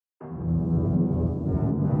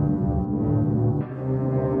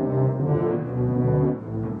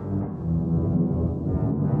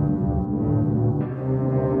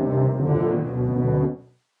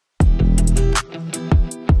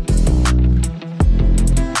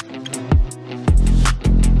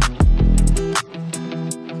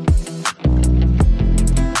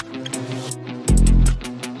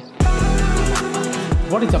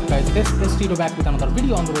Zero back with another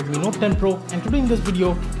video on the Redmi Note 10 Pro, and today in this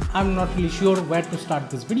video I'm not really sure where to start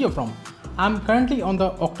this video from. I'm currently on the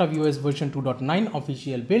OctaviOS version 2.9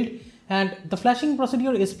 official build, and the flashing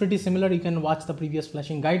procedure is pretty similar. You can watch the previous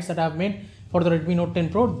flashing guides that I've made for the Redmi Note 10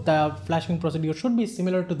 Pro. The flashing procedure should be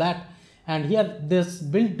similar to that, and here this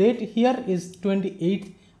build date here is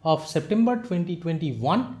 28th of September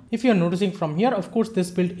 2021. If you're noticing from here, of course this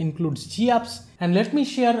build includes GApps, and let me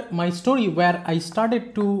share my story where I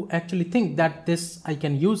started to actually think that this I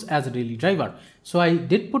can use as a daily driver. So I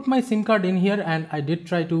did put my SIM card in here and I did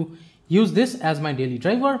try to use this as my daily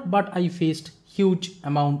driver, but I faced huge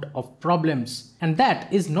amount of problems, and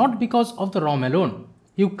that is not because of the ROM alone.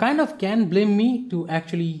 You kind of can blame me to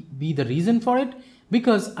actually be the reason for it,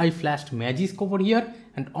 because I flashed Magisk over here,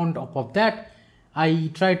 and on top of that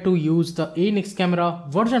I tried to use the ANX camera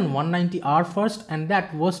version 190R first, and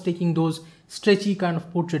that was taking those stretchy kind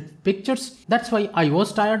of portrait pictures. That's why I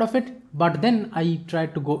was tired of it. But then I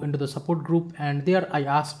tried to go into the support group, and there I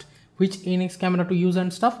asked which ANX camera to use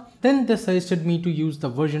and stuff. Then they suggested me to use the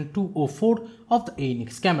version 204 of the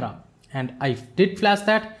ANX camera, and I did flash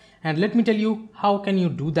that. And let me tell you how can you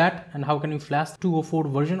do that and how can you flash 204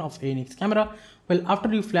 version of ANX camera. Well,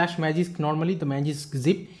 after you flash Magisk, normally the Magisk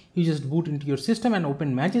zip, you just boot into your system and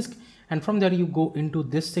open Magisk, and from there you go into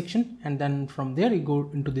this section, and then from there you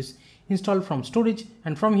go into this install from storage,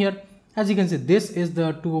 and from here, as you can see, this is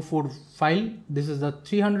the 204 file. This is the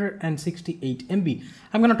 368 MB.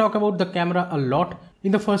 I'm going to talk about the camera a lot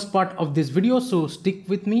in the first part of this video, so stick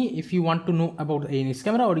with me if you want to know about the ANX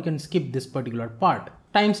camera, or you can skip this particular part.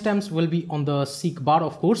 Timestamps will be on the seek bar,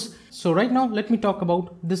 of course. So right now let me talk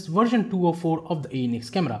about this version 204 of the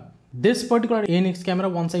ANX camera. This particular ANX camera,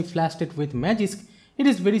 once I flashed it with Magisk, it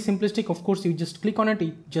is very simplistic. Of course, you just click on it,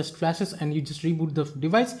 it just flashes, and you just reboot the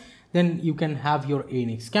device. Then you can have your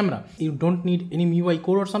ANX camera. You don't need any MIUI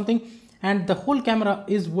core or something, and the whole camera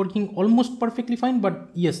is working almost perfectly fine. But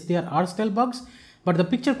yes, there are still bugs, but the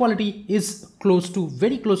picture quality is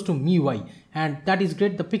very close to MIUI, and that is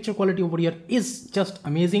great. The picture quality over here is just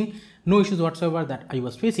amazing. No issues whatsoever that I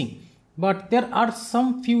was facing. But there are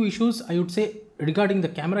some few issues, I would say, regarding the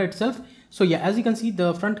camera itself. So yeah, as you can see,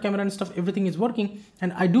 the front camera and stuff, everything is working,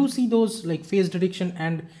 and I do see those like face detection,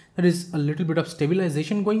 and there is a little bit of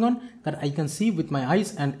stabilization going on that I can see with my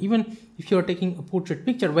eyes. And even if you're taking a portrait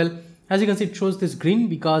picture, well, as you can see, it shows this green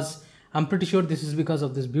because I'm pretty sure this is because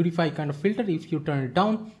of this beautify kind of filter. If you turn it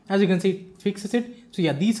down, as you can see, it fixes it. So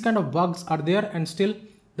yeah, these kind of bugs are there, and still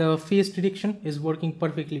the face detection is working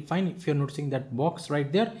perfectly fine. If you're noticing that box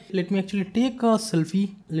right there, let me actually take a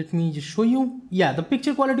selfie. Let me just show you. Yeah, the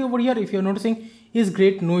picture quality over here, if you're noticing, is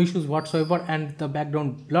great. No issues whatsoever, and the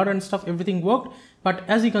background blur and stuff, everything worked. But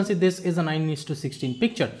as you can see, this is a 9:16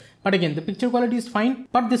 picture. But again, the picture quality is fine.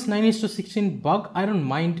 But this 9:16 bug, I don't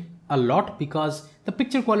mind a lot, because the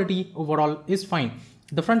picture quality overall is fine.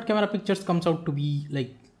 The front camera pictures comes out to be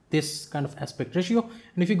like this kind of aspect ratio,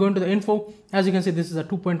 and if you go into the info, as you can see, this is a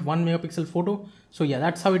 2.1 megapixel photo. So yeah,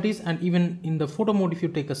 that's how it is. And even in the photo mode, if you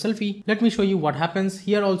take a selfie, let me show you what happens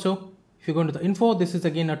here also. If you go into the info, this is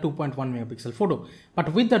again a 2.1 megapixel photo,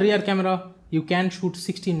 but with the rear camera you can shoot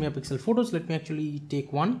 16 megapixel photos. Let me actually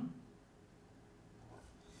take one.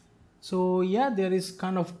 So yeah, there is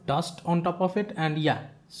kind of dust on top of it, and yeah,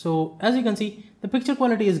 so as you can see, the picture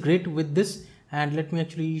quality is great with this. And let me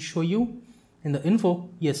actually show you in the info.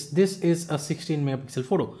 Yes, this is a 16 megapixel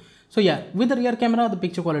photo. So yeah, with the rear camera, the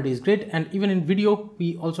picture quality is great. And even in video,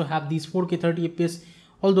 we also have these 4K 30 FPS,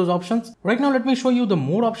 all those options. Right now, let me show you the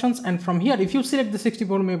mode options. And from here, if you select the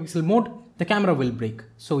 64 megapixel mode, the camera will break.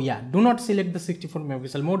 So yeah, do not select the 64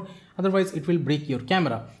 megapixel mode, otherwise it will break your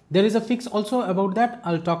camera. There is a fix also about that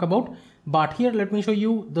I'll talk about. But here, let me show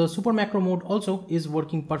you the super macro mode also is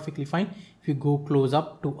working perfectly fine. If you go close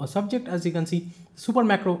up to a subject, as you can see, super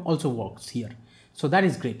macro also works here. So that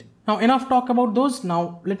is great. Now enough talk about those.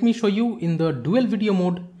 Now let me show you in the dual video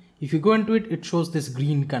mode. If you go into it, it shows this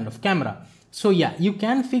green kind of camera. So yeah, you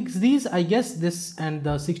can fix these, I guess, this and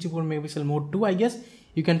the 64 megapixel mode too, I guess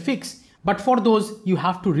you can fix. But for those, you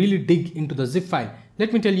have to really dig into the zip file.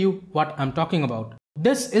 Let me tell you what I'm talking about.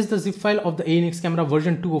 This is the zip file of the ANX camera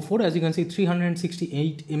version 204. As you can see,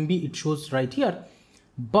 368 MB it shows right here.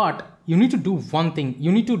 But you need to do one thing.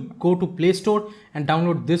 You need to go to Play Store and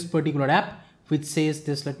download this particular app, which says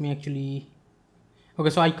this. Let me actually... Okay,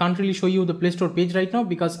 so I can't really show you the Play Store page right now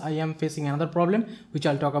because I am facing another problem, which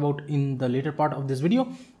I'll talk about in the later part of this video.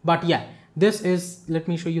 But yeah, this is, let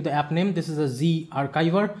me show you the app name. This is a Z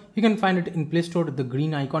Archiver. You can find it in Play Store, the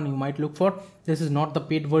green icon you might look for. This is not the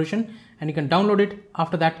paid version, and you can download it.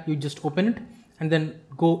 After that, you just open it and then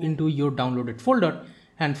go into your downloaded folder.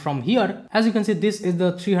 And from here, as you can see, this is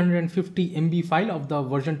the 350 MB file of the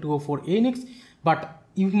version 204 ANX, but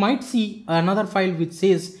you might see another file which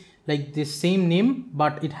says like this same name,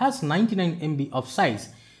 but it has 99 MB of size.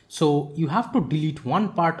 So you have to delete one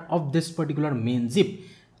part of this particular main zip.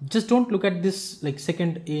 Just don't look at this like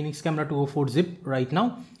second ANX camera 204 zip right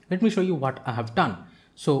now. Let me show you what I have done.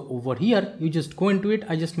 So over here, you just go into it.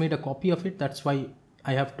 I just made a copy of it. That's why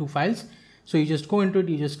I have two files. So you just go into it,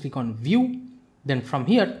 you just click on view. Then from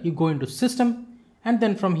here, you go into system. And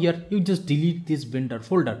then from here, you just delete this vendor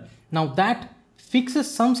folder. Now that fixes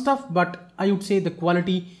some stuff, but I would say the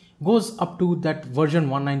quality goes up to that version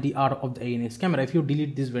 190R of the ANX camera. If you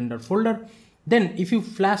delete this vendor folder, then if you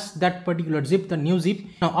flash that particular zip, the new zip,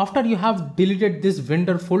 now after you have deleted this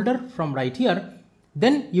vendor folder from right here,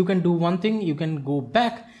 then you can do one thing, you can go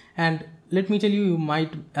back, and let me tell you, you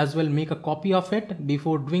might as well make a copy of it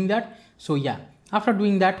before doing that. So yeah, after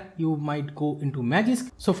doing that, you might go into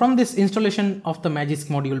Magisk. So from this installation of the Magisk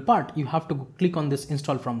module part, you have to click on this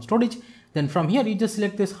install from storage. Then from here, you just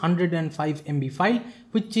select this 105 MB file,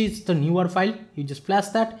 which is the newer file. You just flash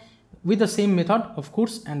that with the same method, of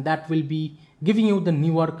course, and that will be giving you the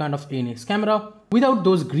newer kind of ANX camera without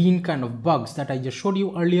those green kind of bugs that I just showed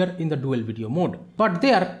you earlier in the dual video mode. But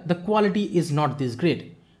there, the quality is not this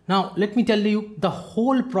great. Now, let me tell you the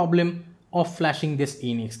whole problem of flashing this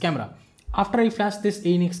ANX camera. After I flashed this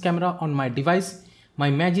ANX camera on my device, my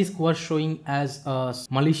Magisk was showing as a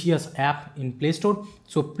malicious app in Play Store.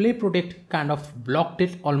 So Play Protect kind of blocked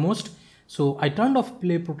it almost. So I turned off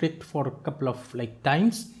Play Protect for a couple of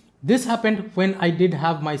times. This happened when I did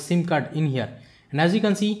have my SIM card in here. And as you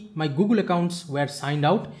can see, my Google accounts were signed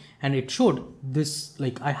out and it showed this,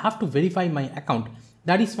 I have to verify my account.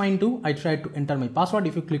 That is fine too. I tried to enter my password.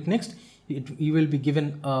 If you click next, you will be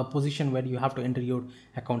given a position where you have to enter your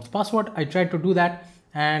account's password. I tried to do that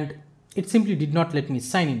and it simply did not let me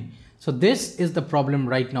sign in. So this is the problem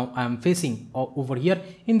right now I am facing over here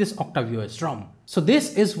in this OctaviOS ROM. So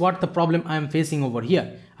this is what the problem I am facing over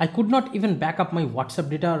here. I could not even back up my WhatsApp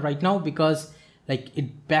data right now because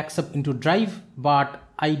it backs up into Drive, but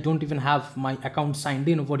I don't even have my account signed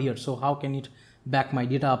in over here. So how can it back my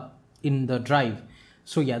data up in the Drive?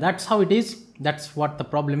 So yeah, that's how it is. That's what the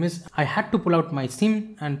problem is. I had to pull out my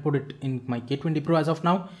SIM and put it in my K20 Pro as of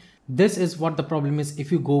now. This is what the problem is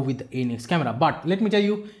if you go with the ANX camera. But let me tell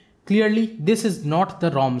you clearly, this is not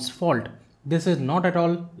the ROM's fault. This is not at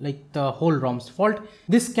all the whole ROM's fault.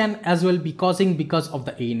 This can as well be causing because of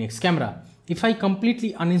the ANX camera. If I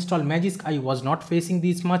completely uninstall Magisk, I was not facing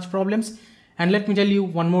these much problems. And let me tell you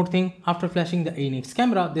one more thing. After flashing the ANX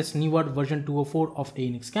camera, this newer version 204 of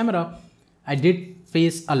ANX camera, I did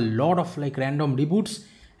face a lot of random reboots.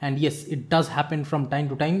 And yes, it does happen from time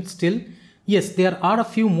to time still. Yes, there are a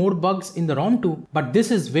few more bugs in the ROM too, but this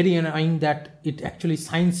is very annoying that it actually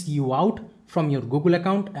signs you out from your Google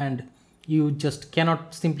account and you just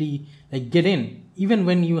cannot simply get in even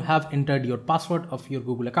when you have entered your password of your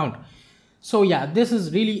Google account. So yeah, this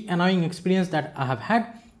is really annoying experience that I have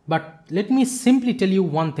had, but let me simply tell you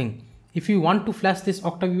one thing. If you want to flash this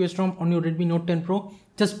OctaviOS ROM on your Redmi Note 10 Pro,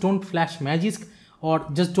 just don't flash Magisk or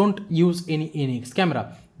just don't use any ANX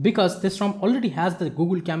camera, because this ROM already has the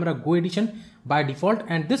Google Camera Go edition by default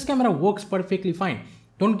and this camera works perfectly fine.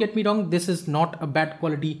 Don't get me wrong, this is not a bad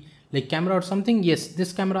quality camera or something. Yes,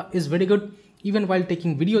 this camera is very good. Even while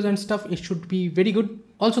taking videos and stuff, it should be very good.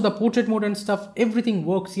 Also the portrait mode and stuff, everything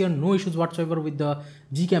works here. No issues whatsoever with the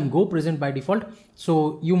Gcam Go present by default.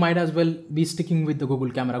 So you might as well be sticking with the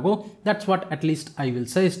Google Camera Go. That's what at least I will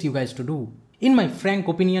suggest you guys to do. In my frank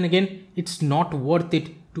opinion, again, it's not worth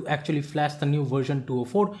it to actually flash the new version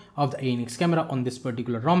 204 of the ANX camera on this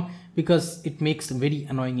particular ROM because it makes a very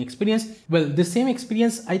annoying experience. Well, the same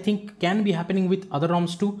experience I think can be happening with other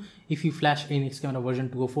ROMs too if you flash ANX camera version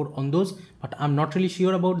 204 on those, but I'm not really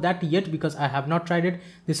sure about that yet because I have not tried it.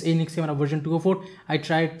 This ANX camera version 204, I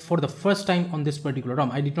tried for the first time on this particular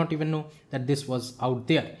ROM. I did not even know that this was out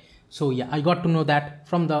there. So yeah, I got to know that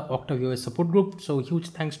from the OctaviOS support group. So huge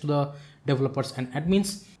thanks to the developers and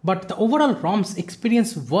admins. But the overall ROM's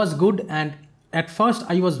experience was good, and at first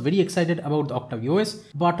I was very excited about the OctaviOS,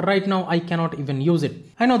 but right now I cannot even use it.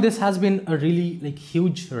 I know this has been a really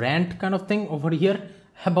huge rant kind of thing over here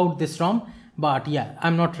about this ROM, but yeah,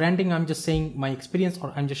 I'm not ranting, I'm just saying my experience,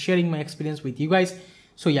 or I'm just sharing my experience with you guys.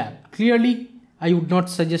 So yeah, clearly I would not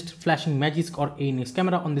suggest flashing Magisk or ANX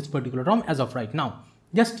camera on this particular ROM as of right now.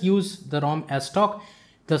 Just use the ROM as stock.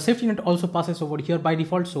 The safety net also passes over here by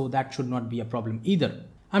default, so that should not be a problem either.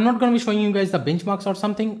 I'm not going to be showing you guys the benchmarks or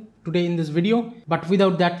something today in this video, but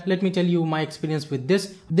without that, let me tell you my experience with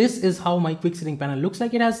this. This is how my quick setting panel looks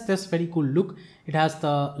like. It has this very cool look. It has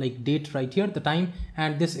the date right here, the time,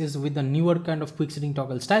 and this is with the newer kind of quick setting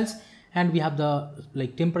toggle styles. And we have the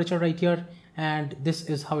temperature right here. And this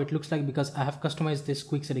is how it looks like because I have customized this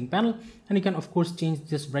quick setting panel, and you can of course change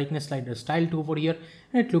this brightness slider style to over here,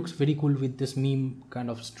 and it looks very cool with this meme kind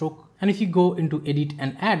of stroke. And if you go into edit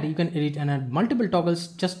and add, you can edit and add multiple toggles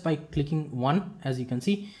just by clicking one, as you can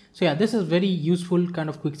see. So yeah, this is very useful kind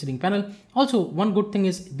of quick setting panel. Also, one good thing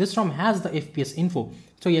is this ROM has the FPS info.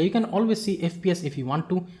 So yeah, you can always see FPS if you want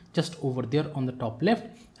to, just over there on the top left.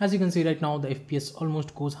 As you can see right now, the FPS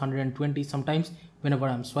almost goes 120 sometimes whenever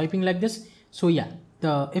I'm swiping like this. So yeah,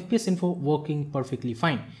 the FPS info working perfectly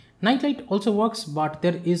fine. Night light also works, but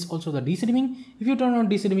there is also the de-dimming. If you turn on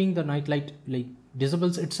de-dimming, the night light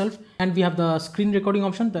disables itself. And we have the screen recording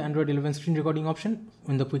option, the Android 11 screen recording option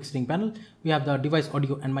in the quick setting panel. We have the device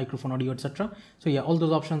audio and microphone audio, etc. So yeah, all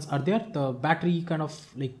those options are there. The battery kind of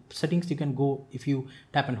settings, you can go if you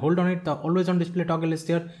tap and hold on it. The always on display toggle is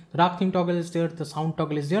there. The dark theme toggle is there. The sound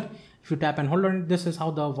toggle is there. If you tap and hold on it, this is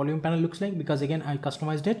how the volume panel looks like, because again, I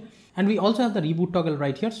customized it. And we also have the reboot toggle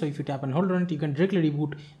right here. So if you tap and hold on it, you can directly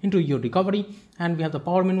reboot into your recovery. And we have the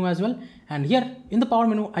power menu as well. And here in the power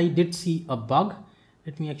menu, I did see a bug.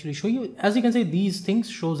 Let me actually show you. As you can see, these things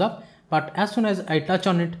shows up, but as soon as I touch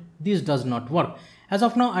on it, this does not work. As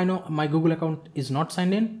of now, I know my Google account is not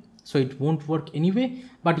signed in, so it won't work anyway.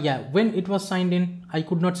 But yeah, when it was signed in, I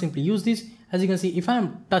could not simply use this. As you can see, if I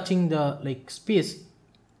am touching the space,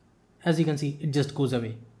 as you can see, it just goes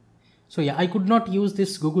away. So yeah, I could not use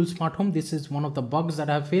this Google Smart Home. This is one of the bugs that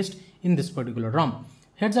I have faced in this particular ROM.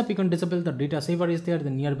 Heads up, you can disable the data saver is there, the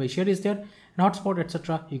nearby share is there, and hotspot,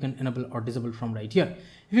 etc. You can enable or disable from right here.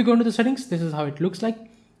 If you go into the settings, this is how it looks like.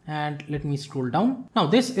 And let me scroll down. Now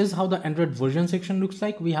this is how the Android version section looks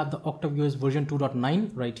like. We have the OctaviOS version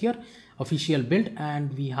 2.9 right here, official build,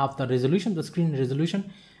 and we have the resolution, the screen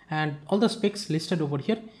resolution, and all the specs listed over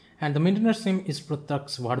here. And the maintainer's name is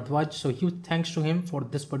Pratyaksh Bharadwaj, so huge thanks to him for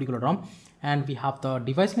this particular ROM. And we have the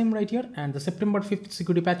device name right here, and the September 5th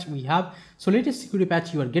security patch we have. So latest security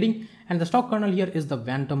patch you are getting, and the stock kernel here is the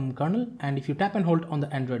Phantom kernel. And if you tap and hold on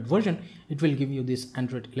the Android version, it will give you this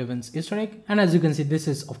Android 11's Easter egg. And as you can see, this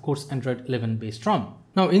is of course Android 11 based ROM.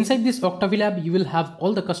 Now inside this OctaviLab, you will have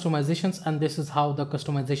all the customizations, and this is how the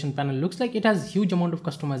customization panel looks like. It has huge amount of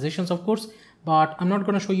customizations, of course, but I'm not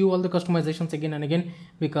going to show you all the customizations again and again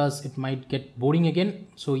because it might get boring again.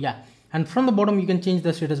 So yeah, and from the bottom you can change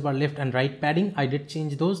the status bar left and right padding. I did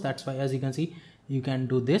change those, that's why as you can see you can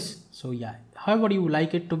do this. So yeah, however you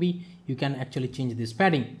like it to be, you can actually change this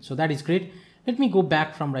padding, so that is great. Let me go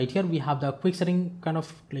back from right here. We have the quick setting kind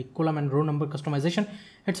of column and row number customization,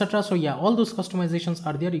 etc. So yeah, all those customizations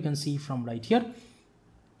are there. You can see from right here.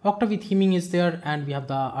 Octavi theming is there, and we have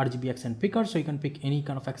the RGB accent picker, so you can pick any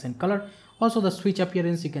kind of accent color. Also the switch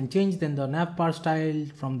appearance you can change, then the nav bar style,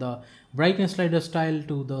 from the brightness slider style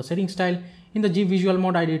to the setting style. In the G visual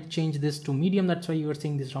mode, I did change this to medium, that's why you are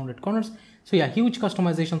seeing these rounded corners. So yeah, huge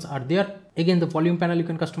customizations are there. Again, the volume panel, you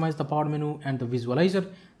can customize the power menu and the visualizer.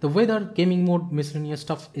 The weather, gaming mode, miscellaneous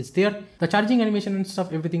stuff is there. The charging animation and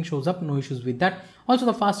stuff, everything shows up, no issues with that. Also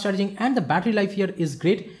the fast charging and the battery life here is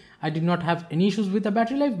great. I did not have any issues with the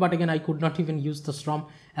battery life, but again, I could not even use the ROM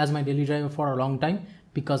as my daily driver for a long time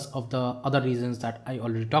because of the other reasons that I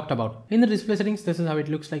already talked about. In the display settings, this is how it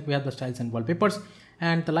looks like. We have the styles and wallpapers,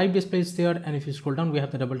 and the live display is there. And if you scroll down, we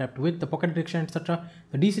have the double tap to width, the pocket detection, etc.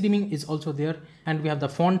 The de-dimming is also there, and we have the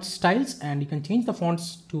font styles, and you can change the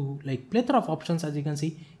fonts to plethora of options. As you can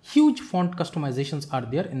see, huge font customizations are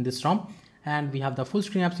there in this ROM. And we have the full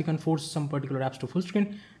screen apps. You can force some particular apps to full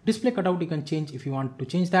screen. Display cutout you can change if you want to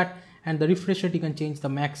change that, and the refresh rate you can change the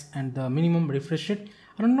max and the minimum refresh rate.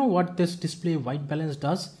 I don't know what this display white balance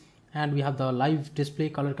does. And we have the live display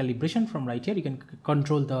color calibration from right here. You can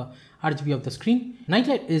control the RGB of the screen. Night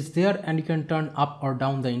light is there, and you can turn up or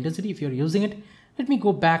down the intensity if you're using it. Let me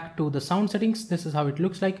go back to the sound settings. This is how it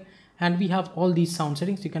looks like. And we have all these sound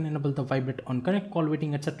settings. You can enable the vibrate on connect, call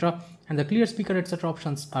waiting, etc. And the clear speaker, etc.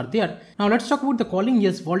 options are there. Now let's talk about the calling.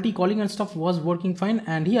 Yes, VoLTE calling and stuff was working fine.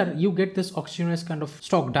 And here you get this OctaviOS kind of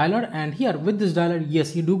stock dialer. And here with this dialer,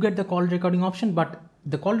 yes, you do get the call recording option, but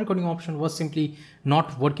the call recording option was simply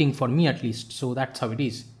not working for me at least. So that's how it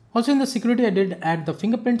is. Also in the security, I did add the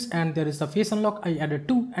fingerprints, and there is the Faceunlock I added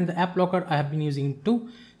too, and the app locker I have been using too.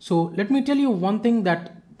 So let me tell you one thing,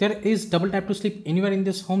 that there is double tap to sleep anywhere in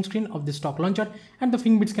this home screen of the stock launcher, and the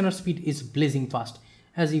fingerprint scanner speed is blazing fast.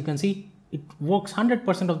 As you can see, it works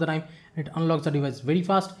 100% of the time. It unlocks the device very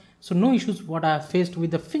fast. So no issues what I have faced with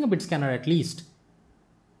the fingerprint scanner at least.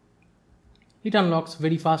 it unlocks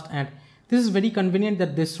very fast, and this is very convenient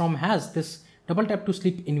that this ROM has this double tap to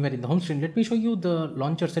sleep anywhere in the home screen. Let me show you the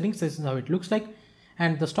launcher settings. This is how it looks like.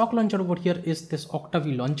 And the stock launcher over here is this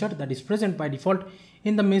Octavi launcher that is present by default.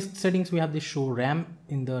 In the MISC settings, we have this show RAM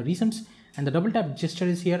in the recents, and the double tap gesture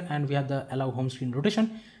is here, and we have the allow home screen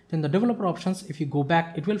rotation. Then the developer options, if you go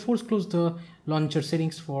back, it will force close the launcher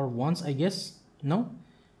settings for once, I guess. No?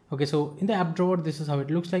 Okay, so in the app drawer, this is how it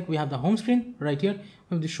looks like. We have the home screen right here.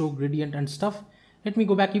 We have the show gradient and stuff. Let me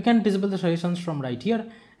go back. You can disable the suggestions from right here.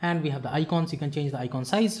 And we have the icons. You can change the icon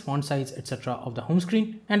size, font size, etc. of the home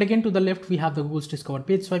screen. And again, to the left, we have the Google's discovered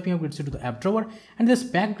page. Swiping up gets you to the app drawer. And this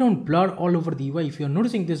background blur all over the UI. If you're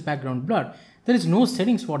noticing this background blur, there is no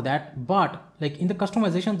settings for that. But like in the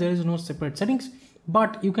customization, there is no separate settings.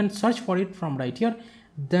 But you can search for it from right here.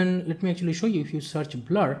 Then let me actually show you. If you search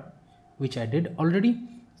blur, which I did already,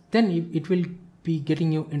 then it will be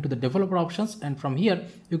getting you into the developer options, and from here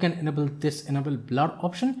you can enable this enable blur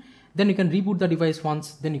option. Then you can reboot the device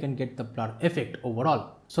once, then you can get the blur effect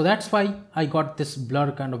overall. So that's why I got this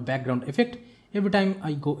blur kind of background effect every time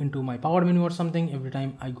I go into my power menu or something, every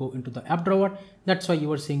time I go into the app drawer. That's why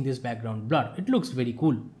you are seeing this background blur. It looks very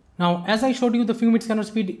cool. Now, as I showed you the fingerprint scanner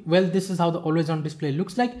speed, well, this is how the always on display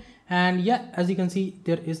looks like. And yeah, as you can see,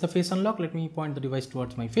 there is the face unlock. Let me point the device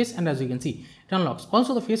towards my face, and as you can see, it unlocks.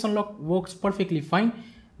 Also, the face unlock works perfectly fine.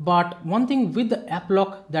 But one thing with the app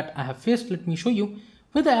lock that I have faced, let me show you.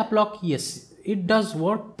 With the app lock, yes, it does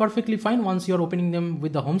work perfectly fine once you're opening them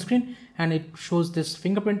with the home screen, and it shows this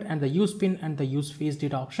fingerprint and the use pin and the use face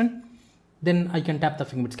data option. Then I can tap the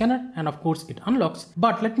fingerprint scanner, and of course it unlocks.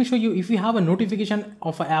 But let me show you, if you have a notification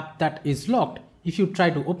of an app that is locked, if you try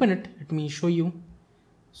to open it, let me show you.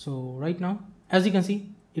 So right now, as you can see,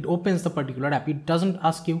 it opens the particular app. It doesn't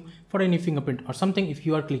ask you for any fingerprint or something if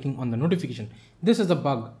you are clicking on the notification. This is a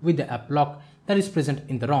bug with the app lock that is present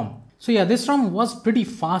in the ROM. So yeah, this ROM was pretty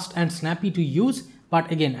fast and snappy to use. But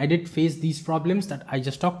again, I did face these problems that I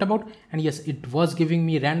just talked about. And yes, it was giving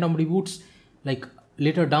me random reboots. Like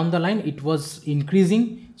later down the line, it was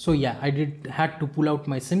increasing. So yeah, I had to pull out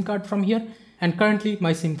my SIM card from here. And currently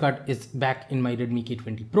my SIM card is back in my Redmi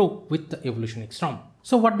K20 Pro with the Evolution X ROM.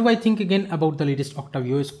 So what do I think again about the latest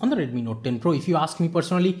OctaviOS on the Redmi Note 10 Pro? If you ask me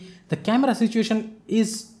personally, the camera situation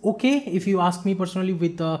is okay. If you ask me personally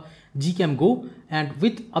with the Gcam Go, and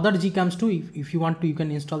with other Gcams too, if you want to, you can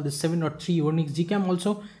install the 7.3 ONX Gcam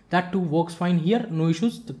also. That too works fine here, no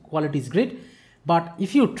issues, the quality is great. But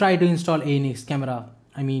if you try to install ANX camera,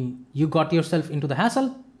 I mean, you got yourself into the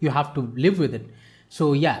hassle, you have to live with it.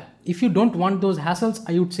 So yeah, if you don't want those hassles,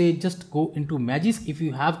 I would say just go into Magisk. If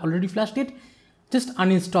you have already flashed it, just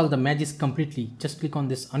uninstall the Magisk completely. Just click on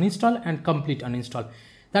this uninstall and complete uninstall.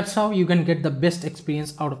 That's how you can get the best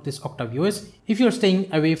experience out of this OctaviOS if you're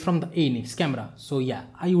staying away from the ANX camera. So yeah,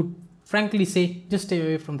 I would frankly say just stay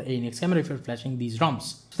away from the ANX camera if you're flashing these ROMs.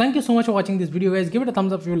 So thank you so much for watching this video, guys. Give it a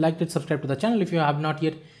thumbs up if you liked it, subscribe to the channel if you have not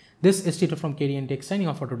yet. This is Tito from KDN Tech signing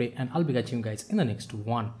off for today, and I'll be catching you guys in the next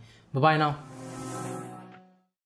one. Bye bye now.